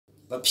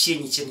вообще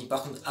ничем не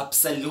пахнут,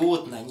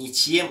 абсолютно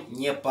ничем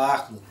не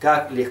пахнут.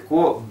 Как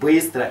легко,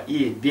 быстро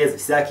и без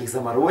всяких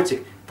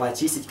заморочек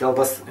почистить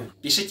колбасу.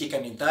 Пишите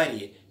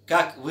комментарии,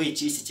 как вы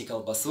чистите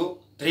колбасу.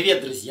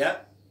 Привет,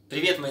 друзья!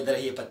 Привет, мои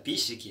дорогие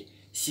подписчики!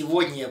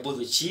 Сегодня я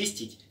буду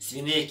чистить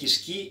свиные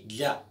кишки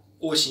для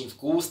очень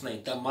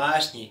вкусной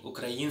домашней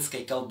украинской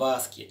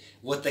колбаски.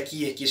 Вот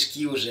такие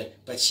кишки уже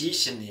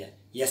почищенные.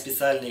 Я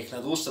специально их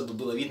надул, чтобы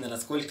было видно,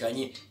 насколько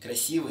они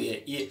красивые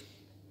и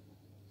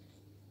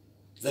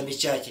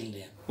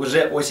замечательные.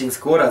 Уже очень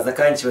скоро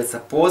заканчивается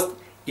пост,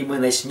 и мы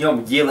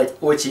начнем делать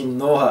очень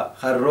много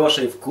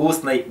хорошей,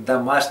 вкусной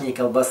домашней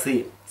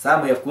колбасы.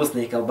 Самые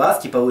вкусные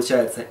колбаски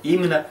получаются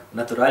именно в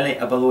натуральной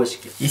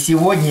оболочке. И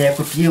сегодня я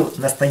купил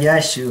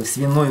настоящую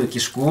свиную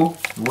кишку.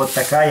 Вот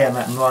такая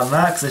она, но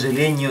она, к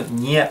сожалению,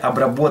 не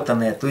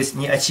обработанная, то есть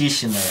не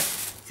очищенная.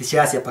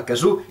 Сейчас я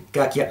покажу,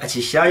 как я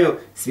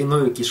очищаю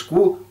свиную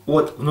кишку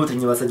от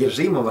внутреннего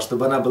содержимого,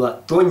 чтобы она была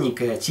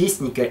тоненькая,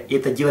 чистенькая. И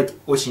это делать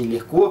очень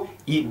легко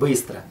и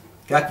быстро.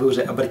 Как вы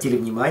уже обратили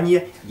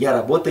внимание, я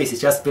работаю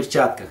сейчас в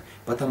перчатках,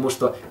 потому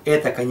что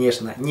это,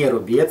 конечно, не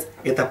рубец,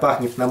 это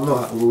пахнет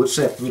намного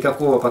лучше,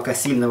 никакого пока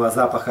сильного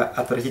запаха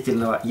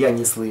отвратительного я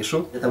не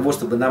слышу. Для того,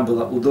 чтобы нам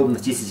было удобно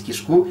чистить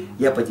кишку,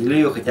 я поделю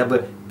ее хотя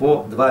бы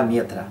по 2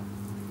 метра.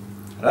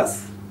 Раз.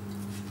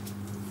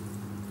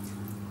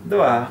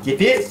 2.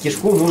 Теперь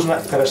кишку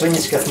нужно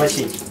хорошенечко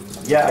смочить.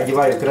 Я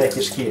одеваю край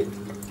кишки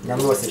на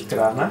носик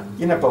крана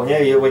и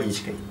наполняю ее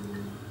водичкой.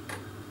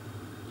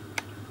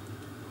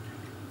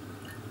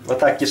 Вот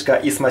так кишка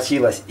и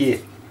смочилась,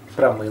 и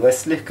промылась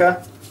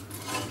слегка.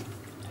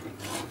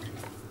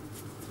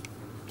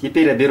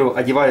 Теперь я беру,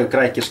 одеваю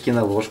край кишки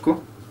на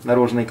ложку,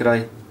 наружный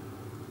край.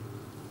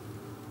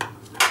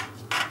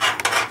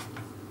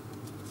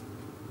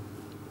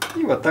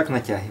 И вот так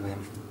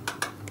натягиваем.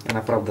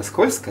 Она, правда,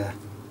 скользкая.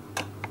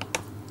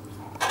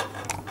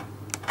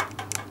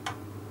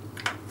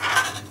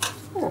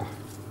 О,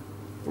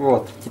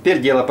 вот,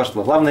 теперь дело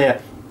пошло.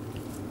 Главное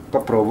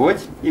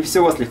попробовать, и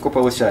все у вас легко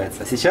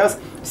получается. Сейчас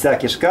вся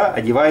кишка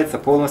одевается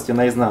полностью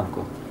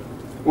наизнанку.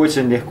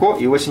 Очень легко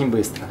и очень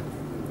быстро.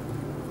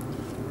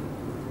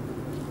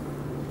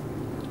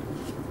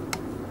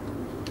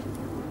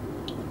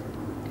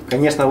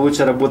 Конечно,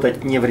 лучше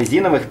работать не в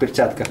резиновых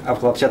перчатках, а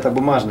в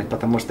хлопчатобумажных,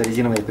 потому что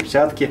резиновые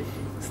перчатки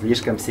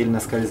слишком сильно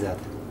скользят.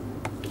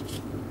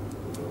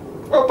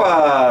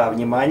 Опа!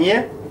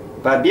 Внимание!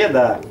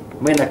 Победа!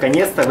 Мы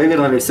наконец-то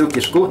вывернули всю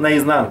кишку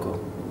наизнанку.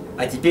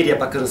 А теперь я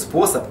покажу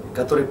способ,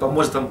 который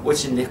поможет вам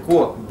очень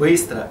легко,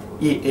 быстро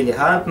и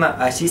элегантно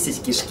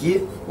очистить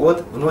кишки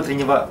от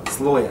внутреннего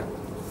слоя.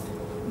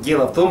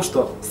 Дело в том,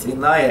 что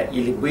свиная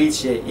или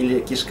бычья или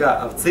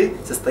кишка овцы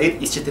состоит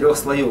из 4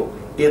 слоев.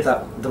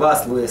 Это 2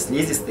 слоя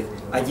слизистых,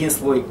 1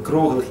 слой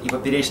круглых и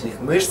поперечных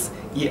мышц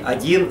и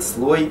 1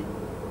 слой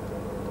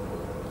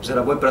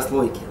жировой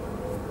прослойки.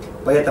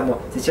 Поэтому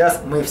сейчас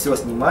мы все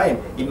снимаем,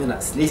 именно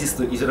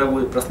слизистую и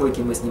жировую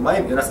прослойки мы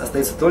снимаем, и у нас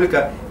остаются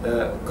только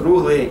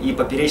круглые и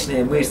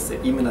поперечные мышцы.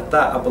 Именно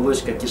та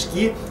оболочка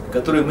кишки, в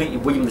которую мы и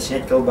будем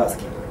начинять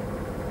колбаски.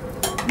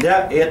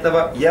 Для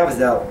этого я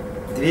взял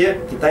 2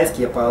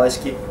 китайские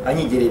палочки,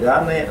 они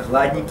деревянные,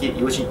 гладненькие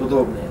и очень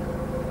удобные.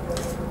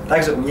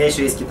 Также у меня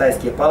еще есть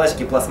китайские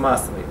палочки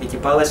пластмассовые. Эти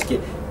палочки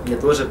мне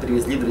тоже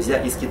привезли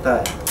друзья из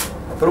Китая.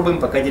 Попробуем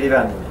пока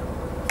деревянными.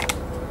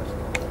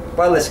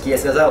 Палочки я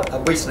связал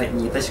обычной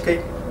ниточкой,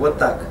 вот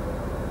так.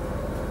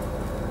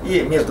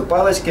 И между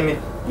палочками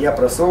я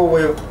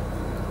просовываю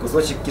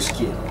кусочек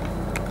кишки.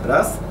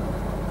 Раз.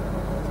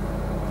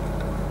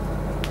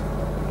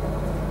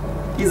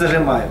 И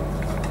зажимаю.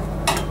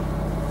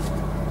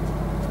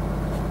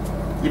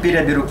 Теперь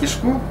я беру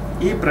кишку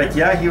и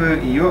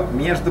протягиваю ее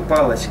между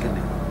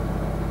палочками.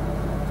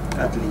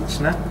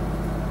 Отлично.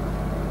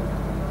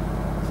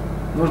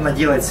 Нужно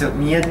делать все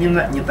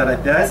медленно, не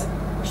торопясь,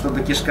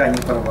 чтобы кишка не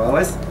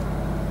порвалась.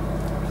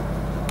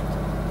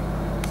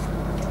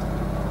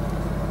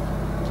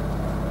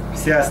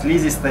 Вся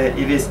слизистая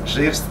и весь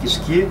жир с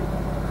кишки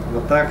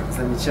вот так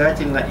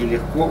замечательно и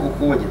легко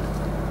уходит.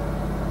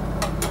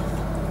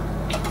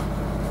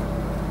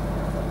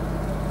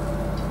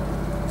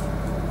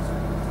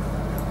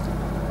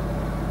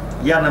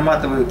 Я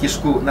наматываю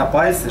кишку на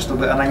пальцы,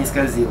 чтобы она не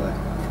скользила.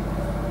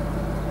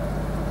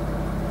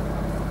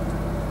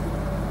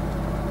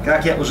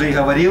 Как я уже и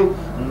говорил,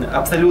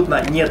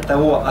 абсолютно нет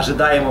того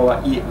ожидаемого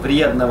и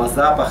вредного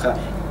запаха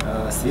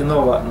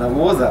свиного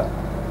навоза.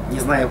 Не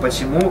знаю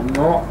почему,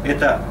 но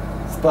это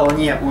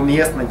вполне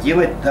уместно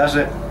делать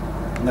даже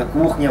на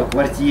кухне, в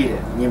квартире.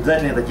 Не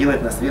обязательно это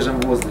делать на свежем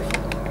воздухе.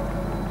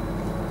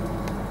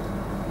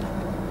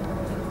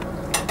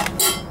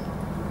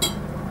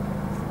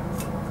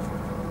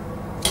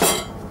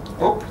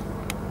 Оп.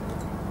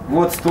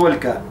 Вот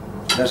столько.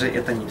 Даже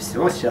это не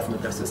все. Сейчас мы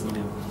это все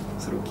снимем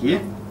с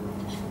руки.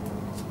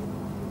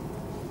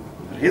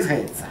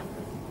 Брызгается.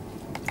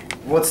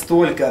 Вот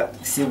столько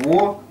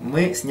всего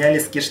мы сняли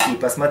с кишки.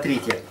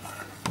 Посмотрите.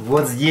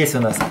 Вот здесь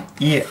у нас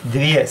и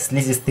 2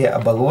 слизистые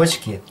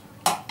оболочки,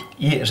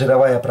 и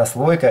жировая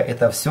прослойка,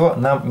 это все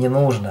нам не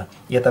нужно.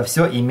 И это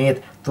все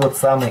имеет тот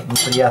самый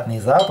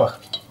неприятный запах,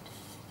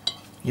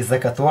 из-за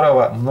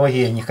которого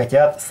многие не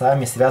хотят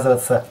сами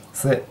связываться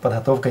с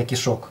подготовкой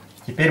кишок.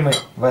 Теперь мы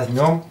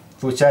возьмем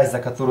ту часть, за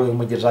которую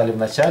мы держали в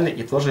начале,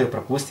 и тоже ее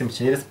пропустим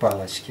через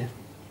палочки.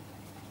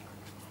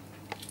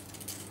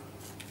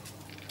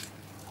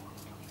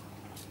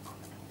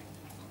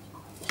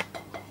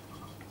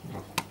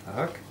 Вот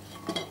так.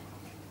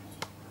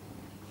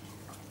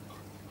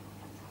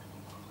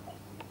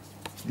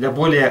 Для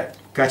более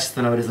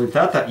качественного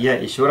результата я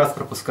еще раз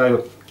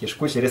пропускаю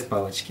кишку через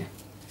палочки.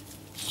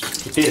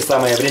 Теперь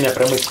самое время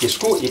промыть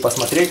кишку и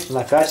посмотреть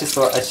на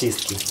качество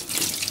очистки.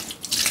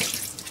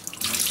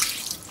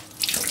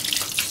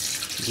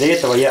 Для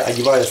этого я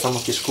одеваю саму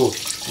кишку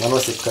на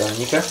носик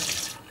краника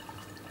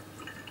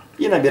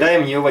и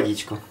набираем в нее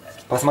водичку.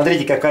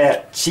 Посмотрите,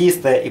 какая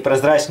чистая и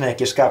прозрачная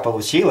кишка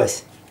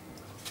получилась.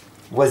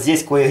 Вот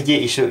здесь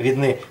кое-где еще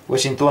видны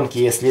очень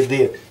тонкие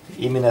следы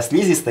именно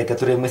слизистой,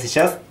 которые мы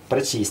сейчас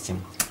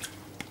прочистим.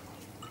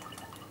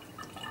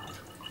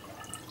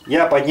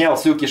 Я поднял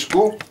всю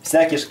кишку,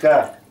 вся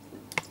кишка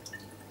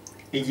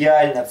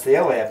идеально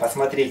целая,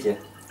 посмотрите.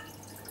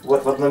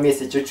 Вот в одном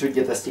месте чуть-чуть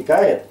где-то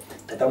стекает,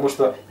 потому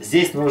что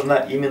здесь нужно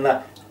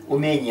именно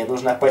умение,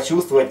 нужно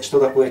почувствовать,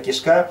 что такое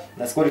кишка,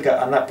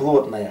 насколько она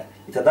плотная.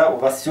 И тогда у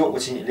вас все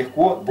очень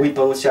легко будет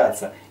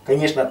получаться.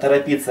 Конечно,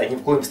 торопиться ни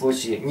в коем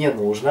случае не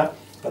нужно,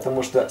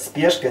 потому что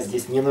спешка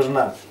здесь не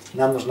нужна.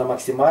 Нам нужна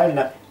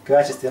максимально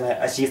качественная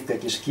очистка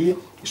кишки,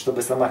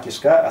 чтобы сама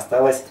кишка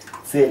осталась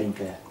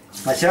целенькая.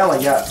 Сначала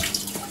я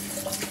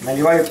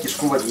наливаю в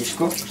кишку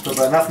водичку,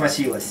 чтобы она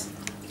смочилась.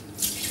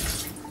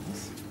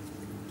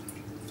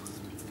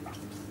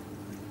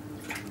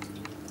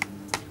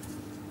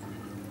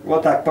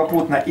 Вот так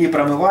попутно и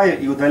промываю,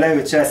 и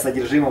удаляю часть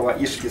содержимого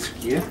из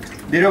кишки.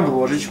 Берем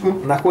ложечку,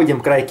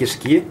 находим край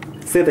кишки.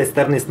 С этой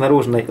стороны, с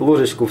наружной,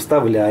 ложечку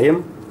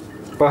вставляем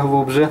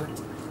поглубже.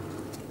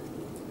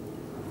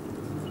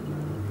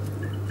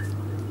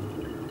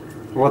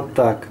 Вот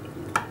так.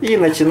 И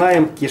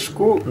начинаем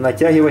кишку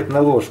натягивать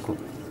на ложку.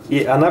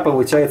 И она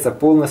получается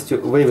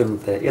полностью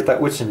вывернутая. Это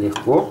очень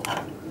легко.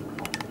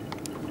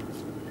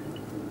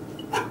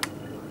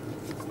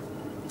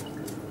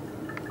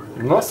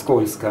 Но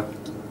скользко.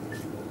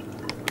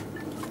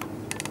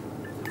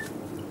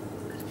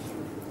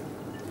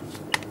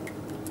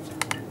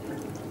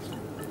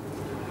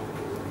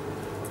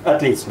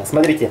 Отлично.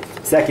 Смотрите,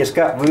 вся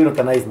кишка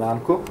вывернута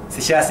наизнанку.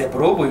 Сейчас я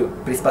пробую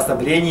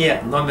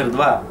приспособление номер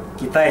 2.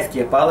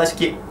 Китайские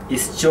палочки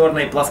из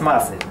черной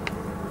пластмассы.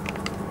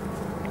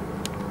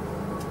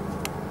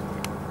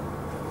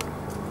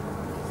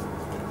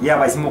 Я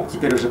возьму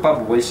теперь уже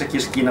побольше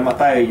кишки,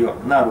 намотаю ее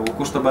на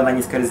руку, чтобы она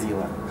не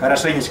скользила.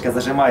 Хорошенечко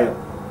зажимаю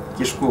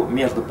кишку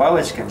между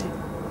палочками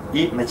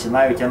и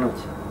начинаю тянуть.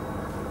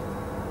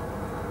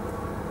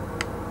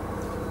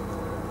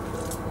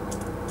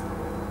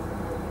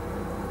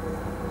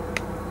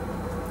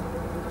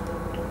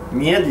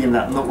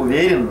 Медленно, но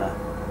уверенно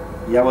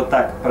я вот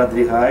так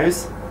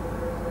продвигаюсь.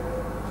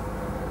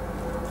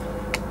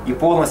 И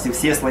полностью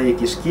все слои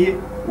кишки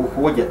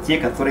уходят, те,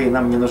 которые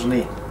нам не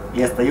нужны.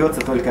 И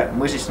остается только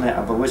мышечная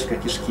оболочка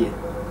кишки.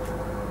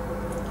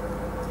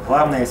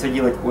 Главное все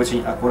делать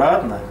очень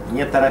аккуратно,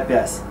 не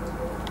торопясь.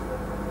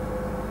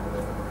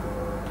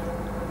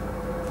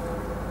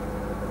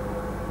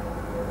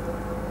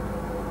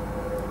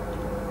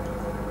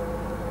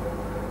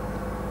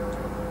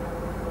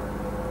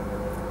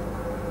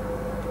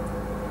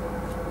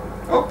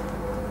 Оп.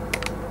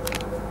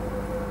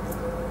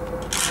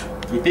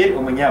 Теперь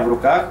у меня в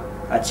руках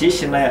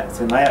очищенная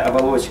свиная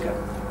оболочка.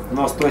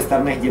 Но с той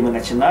стороны, где мы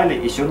начинали,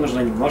 еще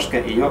нужно немножко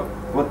ее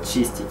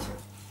подчистить.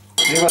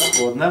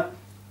 Превосходно.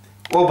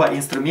 Оба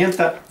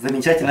инструмента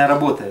замечательно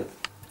работают.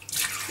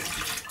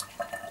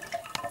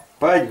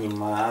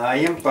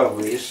 Поднимаем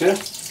повыше.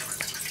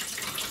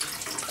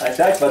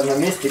 Опять в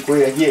одном месте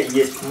кое-где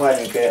есть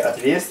маленькое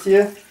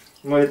отверстие,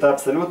 но это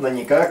абсолютно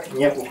никак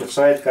не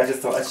ухудшает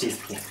качество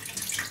очистки.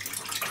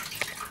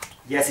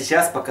 Я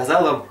сейчас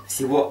показал вам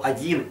всего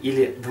один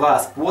или два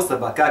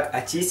способа, как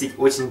очистить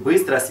очень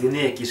быстро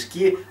свиные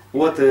кишки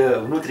от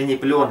внутренней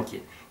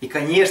пленки. И,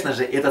 конечно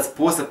же, этот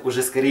способ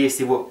уже, скорее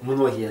всего,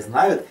 многие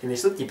знают и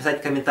начнут мне писать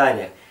в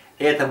комментариях.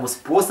 Этому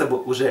способу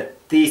уже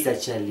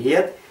 1000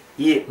 лет,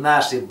 и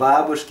наши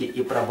бабушки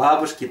и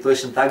прабабушки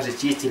точно так же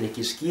чистили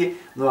кишки,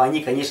 но они,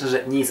 конечно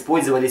же, не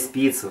использовали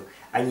спицу.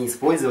 Они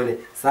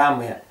использовали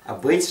самое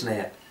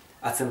обычное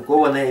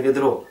оцинкованное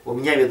ведро. У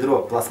меня ведро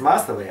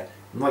пластмассовое,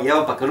 но я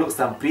вам покажу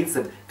сам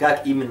принцип,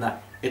 как именно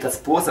этот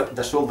способ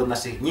дошел до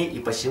наших дней и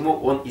почему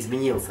он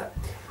изменился.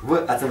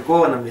 В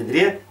оцинкованном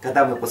ведре,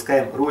 когда мы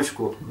пускаем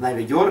ручку на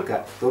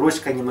ведерко, то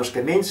ручка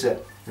немножко меньше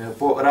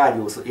по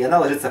радиусу, и она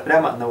ложится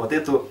прямо на вот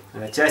эту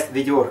часть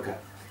ведерка.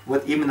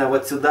 Вот именно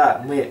вот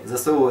сюда мы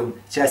засовываем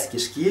часть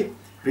кишки,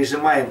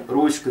 прижимаем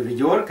ручку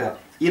ведерка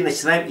и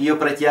начинаем ее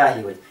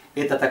протягивать.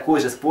 Это такой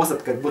же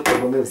способ, как будто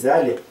бы мы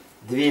взяли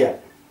две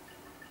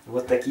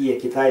вот такие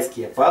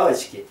китайские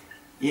палочки,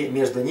 и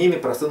между ними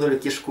просунули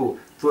кишку.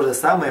 То же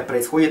самое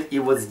происходит и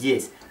вот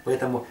здесь.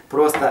 Поэтому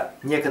просто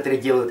некоторые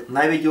делают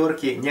на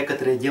ведерке,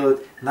 некоторые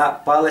делают на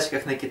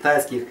палочках на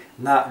китайских,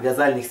 на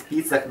вязальных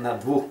спицах, на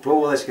двух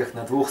проволочках,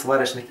 на двух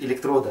сварочных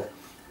электродах.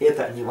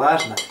 Это не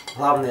важно.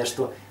 Главное,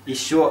 что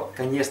еще,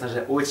 конечно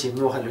же, очень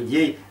много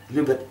людей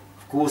любят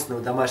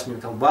вкусную домашнюю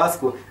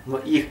колбаску, но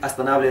их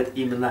останавливает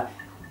именно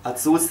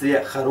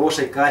отсутствие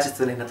хорошей,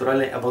 качественной,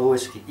 натуральной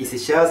оболочки. И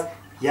сейчас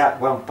я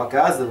вам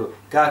показываю,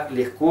 как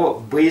легко,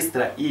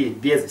 быстро и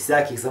без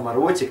всяких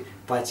заморочек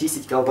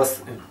почистить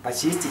колбасу,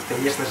 почистить,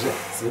 конечно же,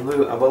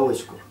 свиную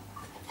оболочку.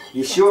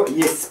 Еще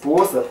есть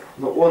способ,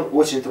 но он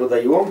очень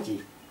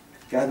трудоемкий.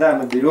 Когда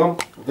мы берем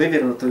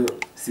вывернутую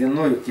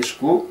свиную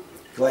кишку,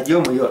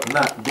 кладем ее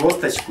на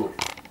досточку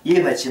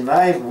и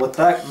начинаем вот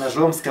так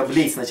ножом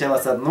скоблить.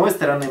 Сначала с одной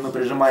стороны мы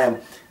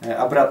прижимаем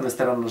обратную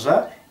сторону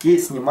ножа и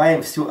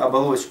снимаем всю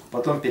оболочку.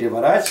 Потом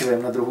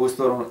переворачиваем на другую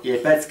сторону и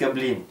опять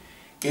скоблим.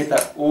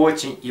 Это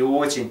очень и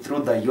очень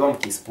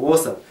трудоемкий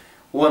способ.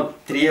 Он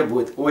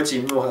требует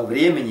очень много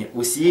времени,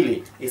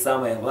 усилий. И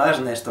самое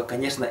важное, что,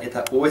 конечно,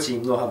 это очень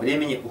много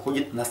времени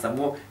уходит на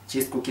саму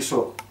чистку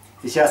кишок.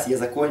 Сейчас я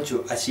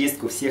закончу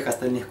очистку всех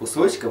остальных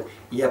кусочков,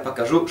 и я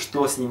покажу,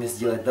 что с ними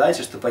сделать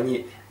дальше, чтобы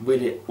они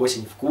были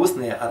очень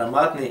вкусные,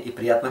 ароматные и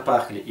приятно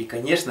пахли. И,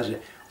 конечно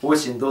же,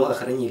 очень долго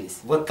хранились.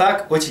 Вот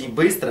так очень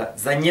быстро,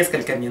 за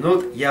несколько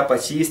минут я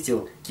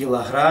почистил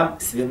килограмм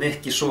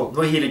свиных кишок.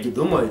 Многие люди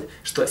думают,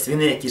 что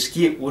свиные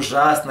кишки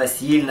ужасно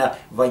сильно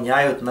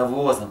воняют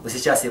навозом. Но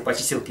сейчас я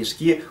почистил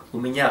кишки, у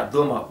меня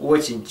дома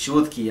очень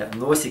чуткие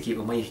носики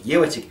у моих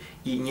девочек,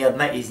 и ни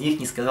одна из них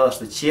не сказала,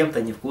 что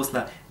чем-то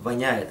невкусно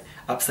воняет.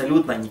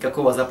 Абсолютно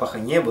никакого запаха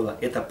не было.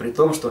 Это при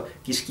том, что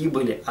кишки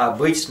были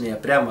обычные,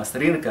 прямо с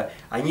рынка.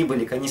 Они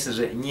были, конечно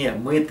же, не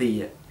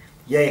мытые.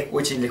 Я их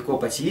очень легко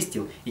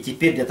почистил, и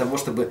теперь для того,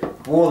 чтобы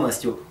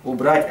полностью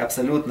убрать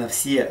абсолютно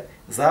все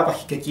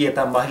запахи, какие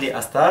там могли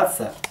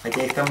остаться,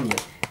 хотя их там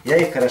нет, я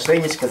их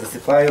хорошенечко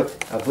засыпаю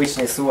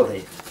обычной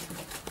содой.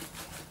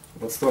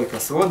 Вот столько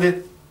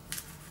соды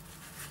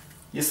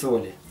и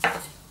соли.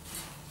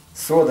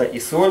 Сода и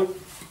соль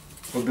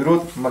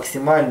уберут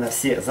максимально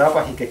все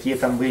запахи, какие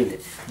там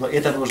были. Но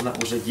это нужно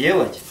уже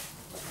делать,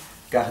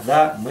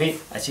 когда мы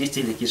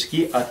очистили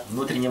кишки от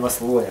внутреннего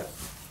слоя.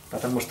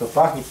 Потому что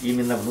пахнет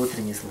именно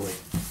внутренний слой.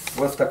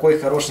 Вот в такой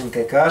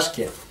хорошенькой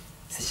кашке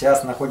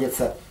сейчас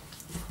находятся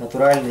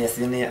натуральные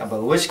свиные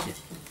оболочки.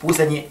 Пусть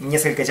они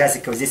несколько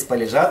часиков здесь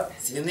полежат.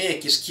 Свиные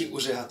кишки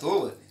уже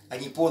готовы.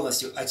 Они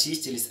полностью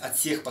очистились от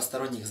всех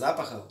посторонних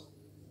запахов.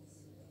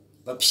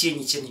 Вообще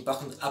ничем не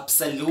пахнут.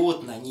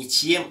 Абсолютно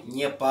ничем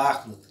не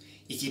пахнут.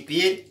 И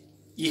теперь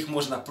их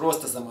можно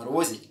просто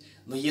заморозить.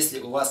 Но если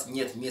у вас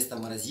нет места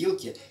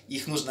морозилки,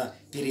 их нужно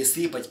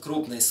пересыпать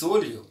крупной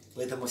солью.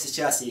 Поэтому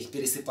сейчас я их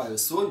пересыпаю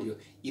солью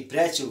и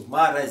прячу в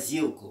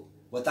морозилку.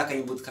 Вот так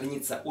они будут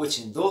храниться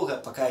очень долго,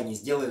 пока я не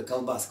сделаю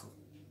колбаску.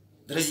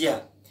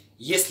 Друзья,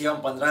 если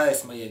вам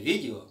понравилось мое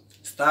видео,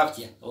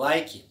 ставьте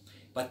лайки,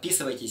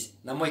 подписывайтесь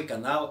на мой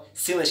канал.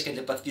 Ссылочка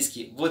для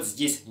подписки вот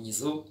здесь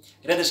внизу.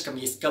 Рядышком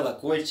есть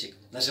колокольчик.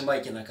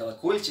 Нажимайте на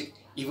колокольчик,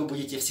 и вы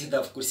будете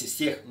всегда в курсе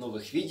всех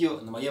новых видео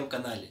на моем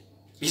канале.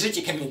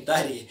 Пишите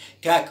комментарии,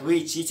 как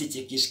вы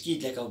чистите кишки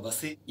для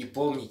колбасы. И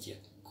помните,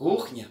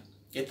 кухня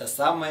 – это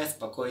самое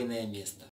спокойное место.